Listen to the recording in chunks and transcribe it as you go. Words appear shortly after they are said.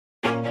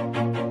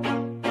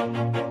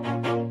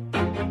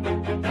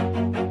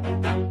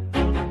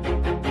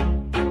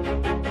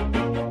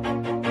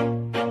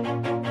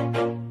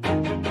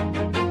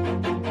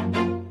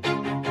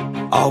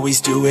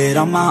Always do it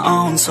on my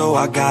own, so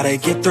I gotta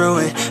get through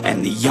it.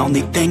 And the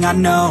only thing I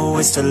know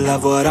is to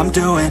love what I'm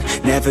doing.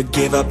 Never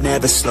give up,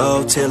 never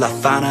slow, till I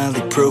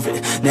finally prove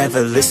it.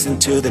 Never listen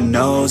to the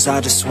no's, I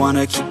just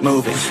wanna keep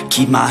moving.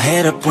 Keep my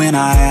head up when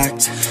I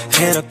act,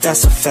 head up,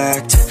 that's a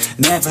fact.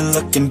 Never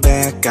looking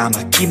back,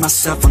 I'ma keep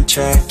myself on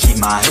track. Keep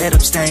my head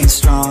up, staying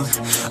strong,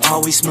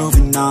 always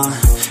moving on.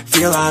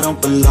 Feel I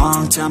don't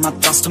belong, tell my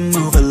thoughts to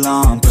move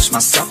along. Push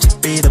myself to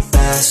be the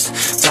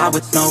best, die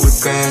with no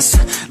regrets.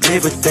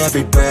 Live with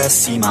every breath,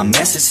 see my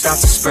message start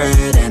to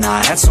spread. And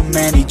I had so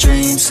many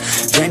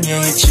dreams, then you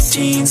hit your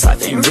teens.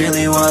 Life ain't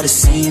really what it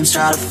seems,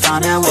 try to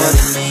find out what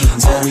it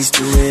means. Always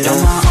do it on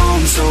my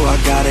own, so I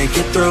gotta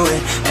get through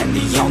it. And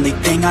the only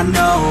thing I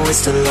know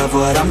is to love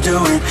what I'm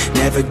doing.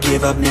 Never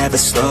give up, never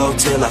slow,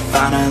 till I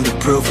finally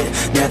prove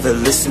it. Never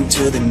listen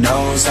to the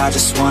no's, I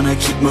just wanna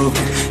keep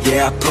moving.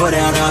 Yeah, I put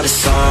out all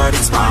this art,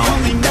 it's my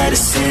only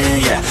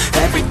medicine. Yeah,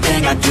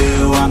 everything I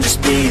do, I'm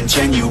just being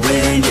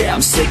genuine. Yeah,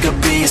 I'm sick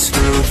of being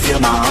screwed, feel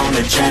my own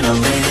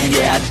adrenaline.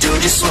 Yeah, I do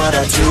just what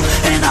I do,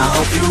 and I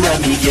hope you let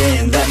me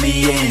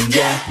in,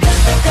 yeah.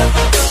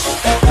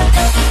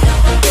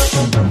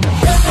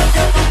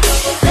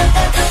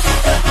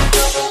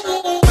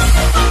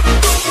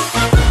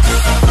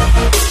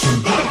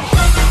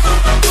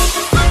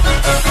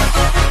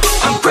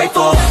 I'm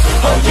grateful,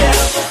 oh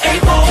yeah,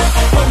 able,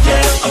 oh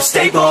yeah, I'm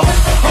stable,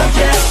 oh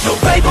yeah, no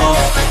label,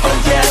 oh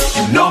yeah,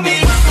 you know me,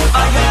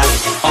 I have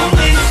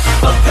only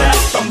a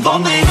path, I'm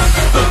lonely,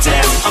 but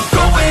damn, I'm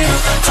going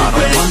to I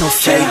don't want no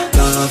fake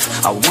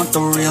love, I want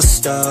the real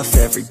stuff.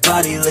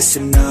 Everybody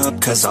listen up,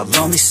 cause I'll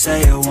only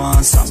say it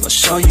once. I'm gonna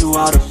show you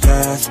all the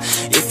path,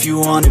 if you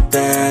want it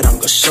bad. I'm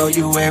gonna show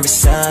you where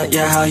it's at,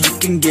 yeah, how you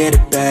can get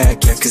it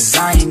back. Yeah, cause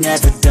I ain't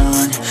never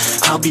done,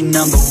 I'll be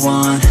number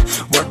one.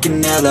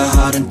 Working hella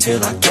hard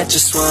until I get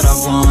just what I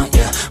want.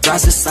 Yeah,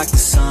 rises like the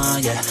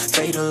sun, yeah,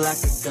 fatal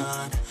like a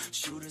gun.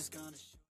 Shoot